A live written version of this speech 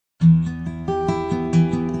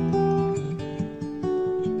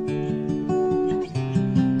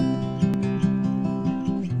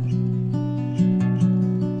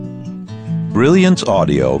Brilliance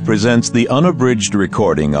Audio presents the unabridged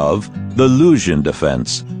recording of The Luzhin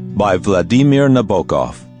Defense by Vladimir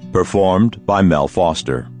Nabokov, performed by Mel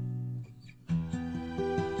Foster.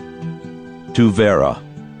 To Vera.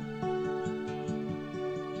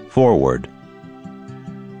 Forward.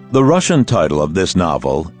 The Russian title of this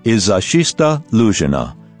novel is Zashista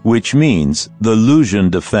Luzhina, which means the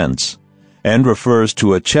Luzhin Defense, and refers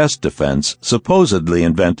to a chess defense supposedly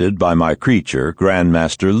invented by my creature,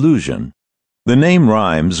 Grandmaster Luzhin. The name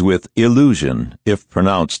rhymes with illusion, if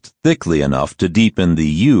pronounced thickly enough to deepen the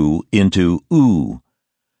U into oo.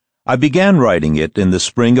 I began writing it in the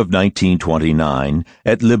spring of 1929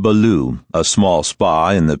 at Le Balou, a small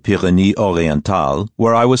spa in the Pyrénées-Orientales,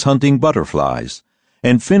 where I was hunting butterflies,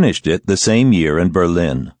 and finished it the same year in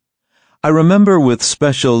Berlin. I remember with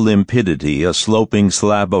special limpidity a sloping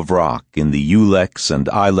slab of rock in the Ulex and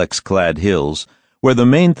Ilex-clad hills where the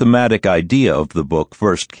main thematic idea of the book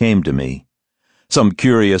first came to me. Some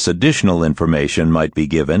curious additional information might be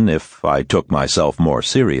given if I took myself more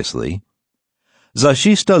seriously.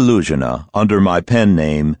 Zashista Luzhina, under my pen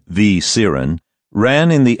name V. Sirin,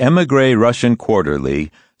 ran in the émigré Russian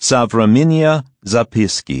quarterly Savremenia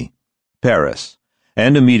Zapiski, Paris,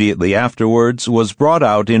 and immediately afterwards was brought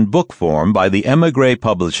out in book form by the émigré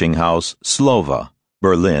publishing house Slova,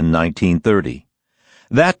 Berlin, 1930.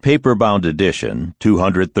 That paper-bound edition,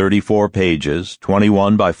 234 pages,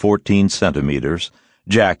 21 by 14 centimeters,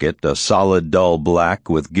 jacket a solid dull black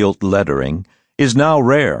with gilt lettering, is now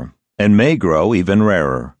rare, and may grow even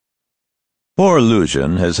rarer. Poor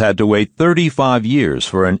Luzhin has had to wait 35 years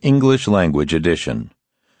for an English-language edition.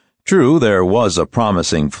 True, there was a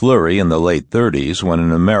promising flurry in the late 30s when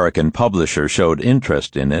an American publisher showed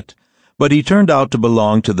interest in it, but he turned out to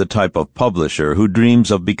belong to the type of publisher who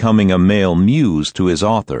dreams of becoming a male muse to his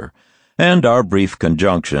author, and our brief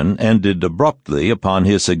conjunction ended abruptly upon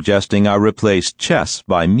his suggesting I replace chess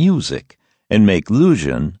by music and make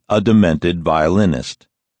Luzhin a demented violinist.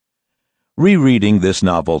 Rereading this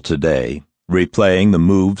novel today, replaying the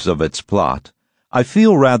moves of its plot, I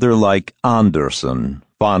feel rather like Andersen,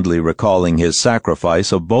 fondly recalling his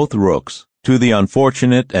sacrifice of both rooks to the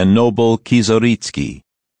unfortunate and noble Kieseritzky,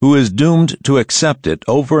 who is doomed to accept it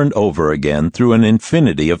over and over again through an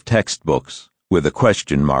infinity of textbooks, with a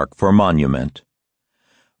question mark for monument.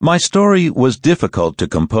 My story was difficult to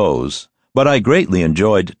compose, but I greatly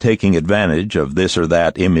enjoyed taking advantage of this or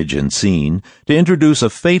that image and scene to introduce a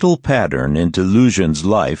fatal pattern into Luzhin's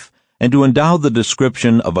life and to endow the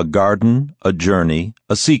description of a garden, a journey,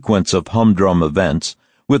 a sequence of humdrum events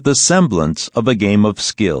with the semblance of a game of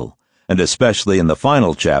skill, and especially in the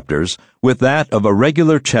final chapters, with that of a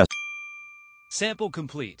regular chess. Sample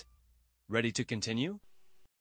complete. Ready to continue?